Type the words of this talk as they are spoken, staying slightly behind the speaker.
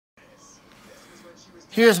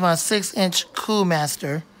Here's my 6-inch Cool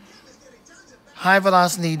Master high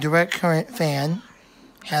velocity direct current fan.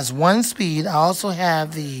 Has 1 speed. I also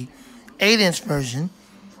have the 8-inch version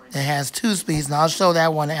that has 2 speeds, and I'll show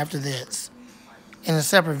that one after this in a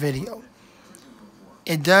separate video.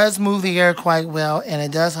 It does move the air quite well, and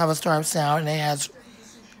it does have a startup sound, and it has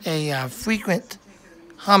a frequent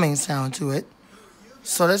humming sound to it.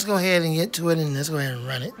 So let's go ahead and get to it, and let's go ahead and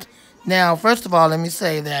run it. Now, first of all, let me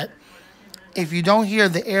say that if you don't hear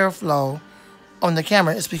the airflow on the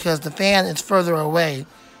camera, it's because the fan is further away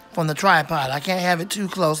from the tripod. I can't have it too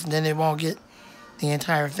close, and then it won't get the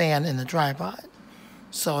entire fan in the tripod.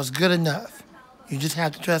 So it's good enough. You just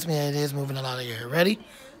have to trust me that it is moving a lot of air. Ready?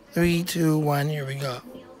 3, 2, 1, here we go.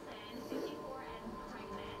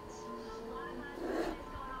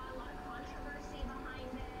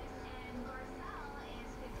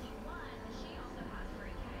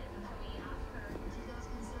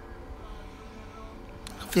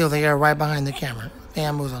 Feel the air right behind the camera.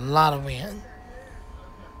 Fan moves a lot of wind.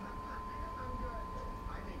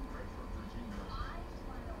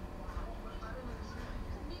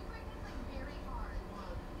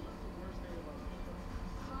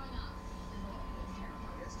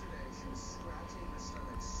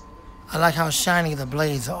 I like how shiny the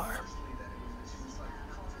blades are.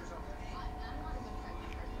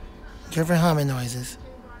 Different humming noises.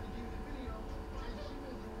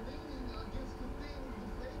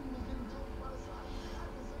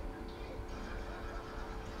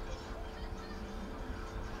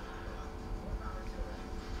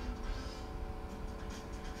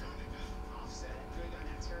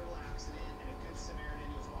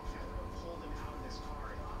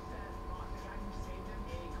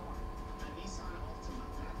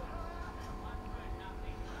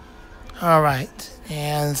 All right,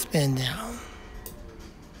 and spin down.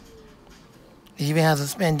 It even has a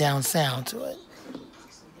spin down sound to it.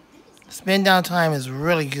 Spin down time is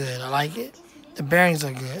really good. I like it. The bearings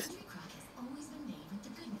are good.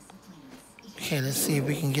 Okay, let's see if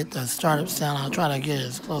we can get the startup sound. I'll try to get it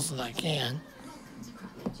as close as I can,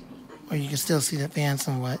 where you can still see the fan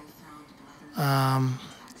somewhat.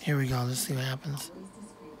 Here we go. Let's see what happens.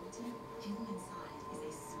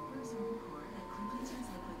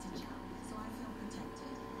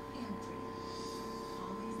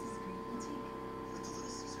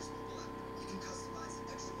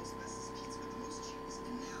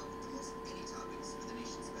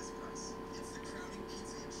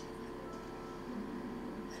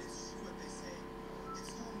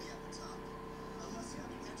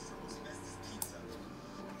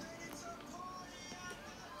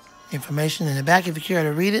 Information in the back if you care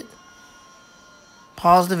to read it.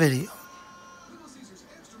 Pause the video.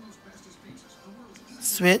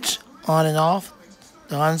 Switch on and off.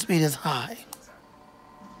 The on speed is high.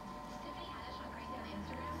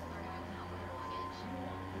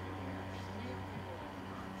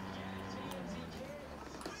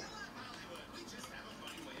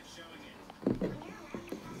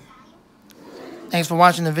 Thanks for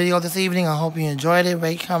watching the video this evening. I hope you enjoyed it.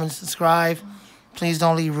 Rate, comment, subscribe. Please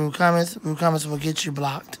don't leave rude comments. Rude comments will get you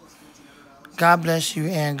blocked. God bless you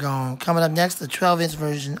and gone. Coming up next, the 12-inch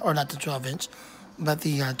version, or not the 12-inch, but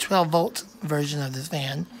the 12-volt version of this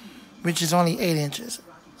fan, which is only 8 inches.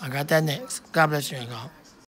 I got that next. God bless you and gone.